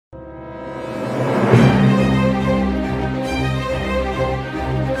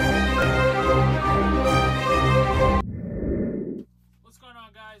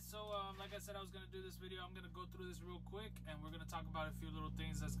like I said, I was going to do this video. I'm going to go through this real quick, and we're going to talk about a few little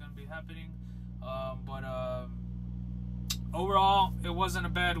things that's going to be happening. Overall, it wasn't a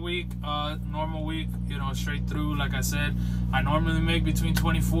bad week. Normal week, you know, straight through. Like I said, I normally make between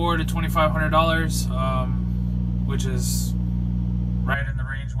 $2,400 to $2,500, which is right in the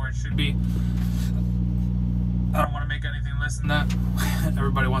range where it should be. I don't want to make anything less than that.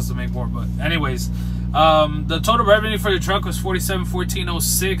 Everybody wants to make more, but anyways, the total revenue for the truck was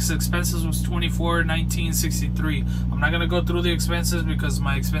 $47,406. Expenses was $24,963. I'm not gonna go through the expenses because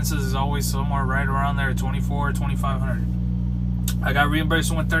my expenses is always somewhere right around there, $2,400, $2,500. I got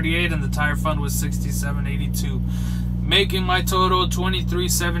reimbursed $138, and the tire fund was $67.82, making my total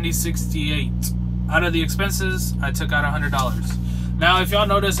 $23,70.68. Out of the expenses, I took out $100. Now, if y'all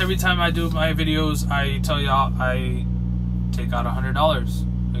notice, every time I do my videos, I tell y'all I take out $100.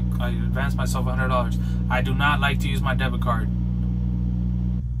 I advance myself $100. I do not like to use my debit card.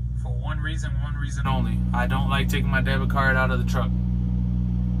 For one reason only. I don't like taking my debit card out of the truck.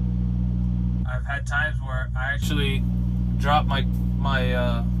 I've had times where I actually dropped my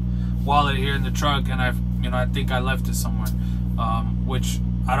wallet here in the truck, and I think I left it somewhere, which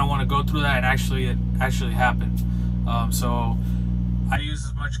I don't want to go through that, and it actually happened. So I use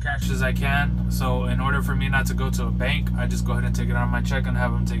as much cash as I can. So in order for me not to go to a bank, I just go ahead and take it out of my check and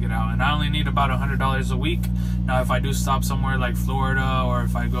have them take it out. And I only need about $100 a week. Now, if I do stop somewhere like Florida, or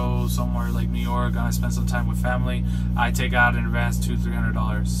if I go somewhere like New York and I spend some time with family, I take out in advance $200,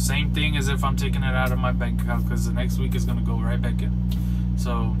 $300. Same thing as if I'm taking it out of my bank account, because the next week is going to go right back in.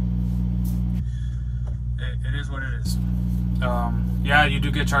 So it is what it is. Yeah, you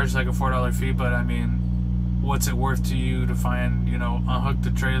do get charged like a $4 fee, but I mean, what's it worth to you to find, unhook the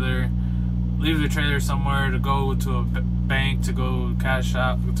trailer, leave the trailer somewhere, to go to a bank, to go cash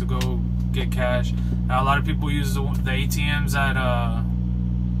out, to go get cash? Now, a lot of people use the ATMs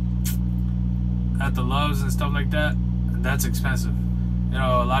at the Loves and stuff like that. That's expensive.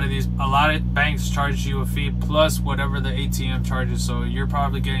 A lot of banks charge you a fee plus whatever the ATM charges. So you're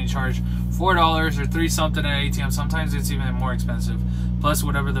probably getting charged $4 or $3 something at an ATM. Sometimes it's even more expensive, plus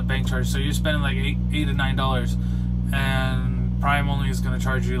whatever the bank charges. So you're spending like $8 to $9, and Prime only is going to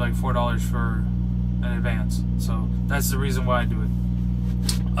charge you like $4 for an advance. So that's the reason why I do it.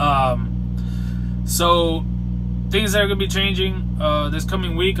 So things that are going to be changing this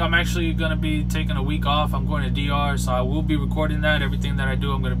coming week. I'm actually going to be taking a week off. I'm going to DR, so I will be recording that. Everything that I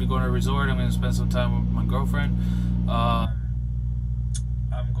do, I'm going to be going to a resort. I'm going to spend some time with my girlfriend. I'm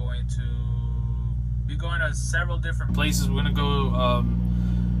going to be going to several different places. We're going to go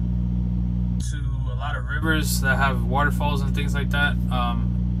to a lot of rivers that have waterfalls and things like that. I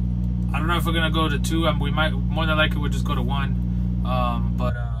don't know if we're going to go to two. We might, more than likely, we'll just go to one. Yeah.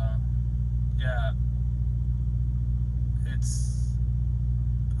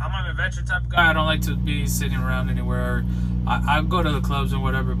 I'm an adventure type of guy. I don't like to be sitting around anywhere. I go to the clubs and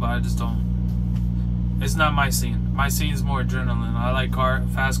whatever, but I just don't. It's not my scene. My scene is more adrenaline. I like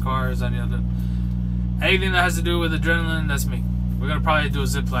fast cars, anything that has to do with adrenaline. That's me. We're gonna probably do a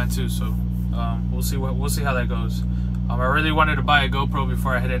zip line too, so we'll see how that goes. I really wanted to buy a GoPro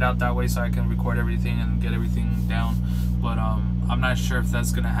before I headed out that way, so I can record everything and get everything down. But I'm not sure if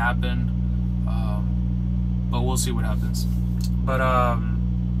that's gonna happen. But we'll see what happens. But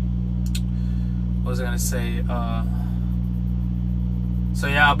what was I gonna say? So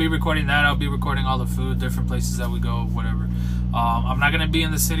yeah, I'll be recording that. I'll be recording all the food, different places that we go, whatever. I'm not gonna be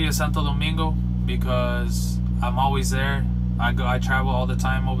in the city of Santo Domingo because I'm always there. I travel all the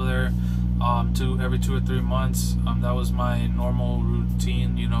time over there. Every 2 or 3 months. That was my normal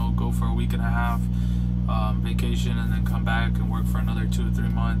routine. Go for a week and a half, vacation, and then come back and work for another 2 or 3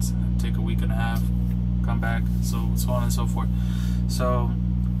 months, and then take a week and a half, come back, so on and so forth. So,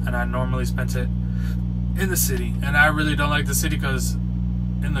 and I normally spent it in the city, and I really don't like the city because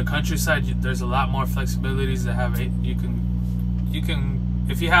in the countryside there's a lot more flexibilities to have. You can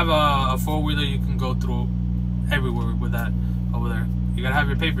if you have a four-wheeler, you can go through everywhere with that over there. You gotta have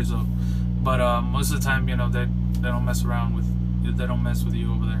your papers though, but most of the time, they don't mess around with you. They don't mess with you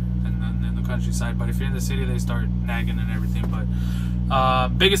over there in the countryside. But if you're in the city, they start nagging and everything. But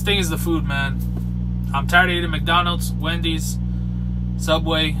biggest thing is the food, man. I'm tired of eating McDonald's, Wendy's,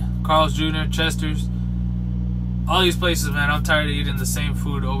 Subway, Carl's Jr., Chester's, all these places, man. I'm tired of eating the same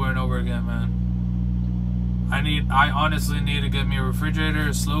food over and over again, man. I honestly need to get me a refrigerator,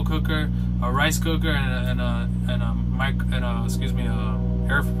 a slow cooker, a rice cooker, and a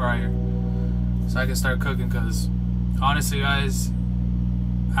air fryer, so I can start cooking. Cause honestly, guys,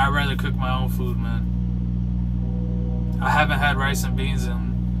 I'd rather cook my own food, man. I haven't had rice and beans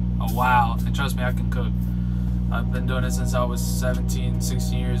in a while, and trust me, I can cook. I've been doing it since I was 17,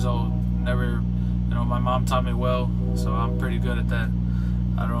 16 years old. Never, you know, my mom taught me well, so I'm pretty good at that.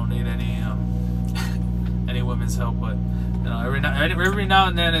 I don't need any any women's help, but you know, every now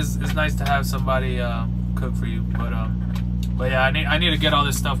and then is nice to have somebody cook for you. But yeah, I need to get all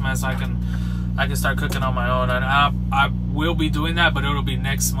this stuff, man, so I can start cooking on my own. And I will be doing that, but it'll be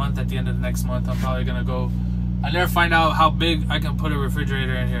next month. At the end of the next month, I'm probably gonna go. I never find out how big I can put a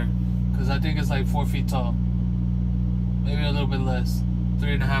refrigerator in here, because I think it's like 4 feet tall, maybe a little bit less,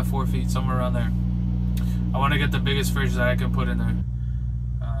 3.5, 4 feet, somewhere around there. I want to get the biggest fridge that I can put in there,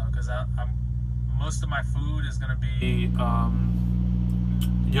 because most of my food is gonna be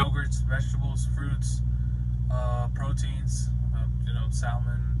yogurts, vegetables, fruits, proteins, you know,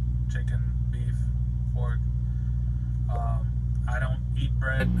 salmon, chicken, beef, pork. I don't eat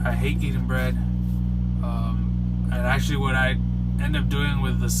bread. I hate eating bread. And actually what I end up doing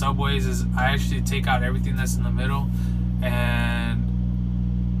with the Subways is I actually take out everything that's in the middle, and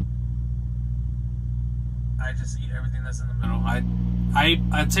I just eat everything that's in the middle.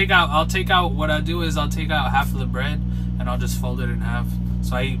 I'll take out what I do is I'll take out half of the bread and I'll just fold it in half,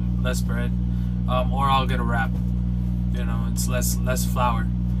 so I eat less bread. Or I'll get a wrap. You know, it's less flour.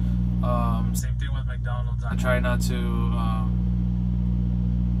 Same thing with McDonald's. I try not to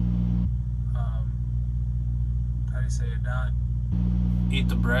how do you say it, not eat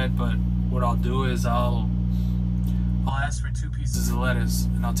the bread, but what I'll do is I'll ask for 2 pieces of lettuce,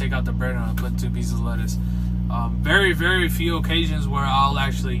 and I'll take out the bread and I'll put 2 pieces of lettuce. Very, very few occasions where I'll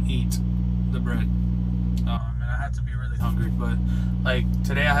actually eat the bread. And I have to be really hungry, but like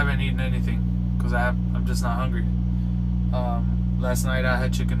today I haven't eaten anything because I'm just not hungry. Last night I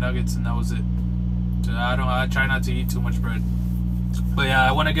had chicken nuggets and that was it. So I try not to eat too much bread. But yeah,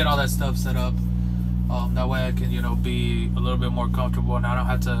 I want to get all that stuff set up. That way I can, you know, be a little bit more comfortable, and I don't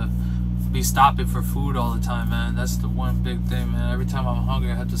have to be stopping for food all the time, man. That's the one big thing, man. Every time I'm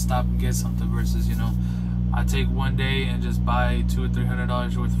hungry, I have to stop and get something, versus, you know, I take one day and just buy $200 or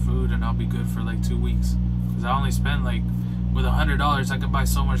 $300 worth of food, and I'll be good for like 2 weeks. Because I only spend like, with $100, I can buy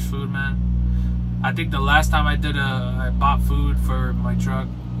so much food, man. I think the last time I bought food for my truck,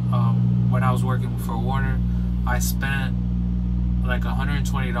 when I was working for Warner, I spent like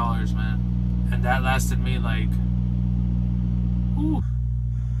 $120, man. And that lasted me like,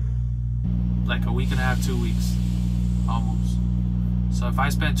 like a week and a half, 2 weeks, almost. So if I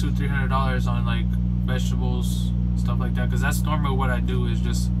spend $200-$300 on like vegetables, stuff like that, because that's normally what I do, is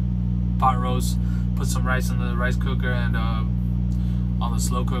just pot roast, put some rice in the rice cooker, and on the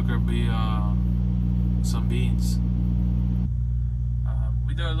slow cooker be some beans.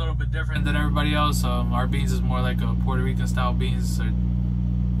 We do it a little bit different than everybody else. Our beans is more like a Puerto Rican style beans. So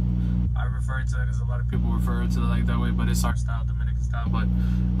I refer to it because a lot of people refer to it like that way, but it's our style, Dominican style. But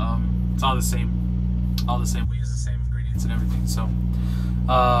it's all the same. All the same. We use the same ingredients and everything. So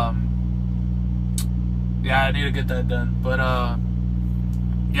yeah, I need to get that done. But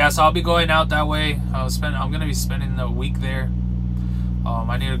yeah, so I'll be going out that way. I'm gonna be spending the week there.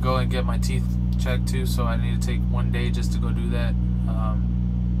 I need to go and get my teeth checked too, so I need to take 1 day just to go do that.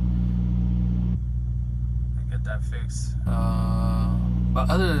 Get that fixed. But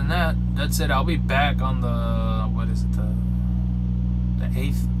other than that, that's it. I'll be back on the, what is it, the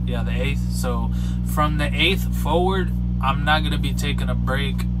 8th? Yeah, the 8th. So from the 8th forward, I'm not gonna be taking a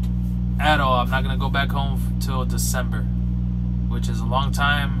break at all. I'm not gonna go back home till December, which is a long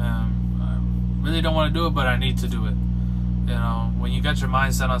time. I really don't want to do it, but I need to do it. You know, when you got your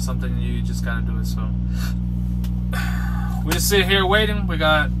mind set on something, you just gotta do it. So we just sit here waiting. We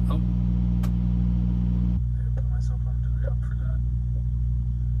got, oh, I put myself on duty. I forgot.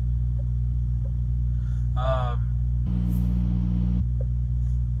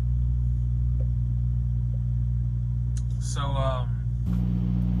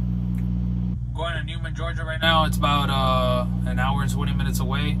 Going to Newman, Georgia right now. It's about an hour and 20 minutes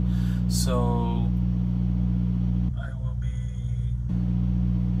away. So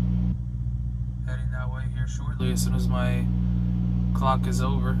shortly, as soon as my clock is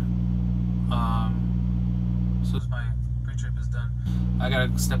over, as soon as my pre-trip is done. I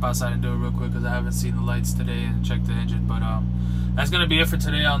gotta step outside and do it real quick because I haven't seen the lights today and checked the engine. But that's gonna be it for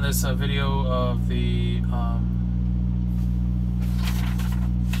today on this video of the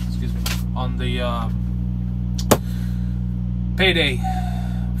excuse me, on the payday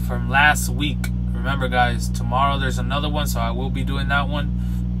from last week. Remember, guys, tomorrow there's another one, so I will be doing that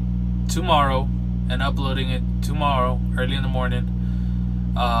one tomorrow and uploading it tomorrow early in the morning.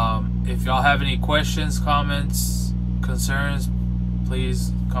 If y'all have any questions, comments, concerns,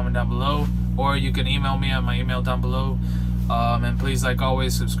 please comment down below, or you can email me at my email down below. And please, like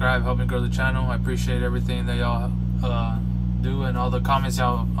always, subscribe, help me grow the channel. I appreciate everything that y'all do and all the comments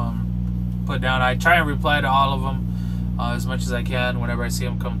y'all put down. I try and reply to all of them as much as I can whenever I see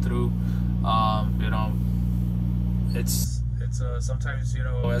them come through. You know, it's sometimes, you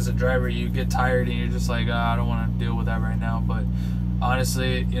know, as a driver you get tired and you're just like, I don't want to deal with that right now. But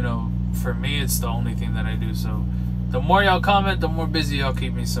honestly, you know, for me it's the only thing that I do. So the more y'all comment, the more busy y'all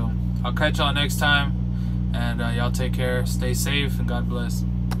keep me. So I'll catch y'all next time, and y'all take care, stay safe, and God bless.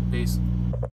 Peace.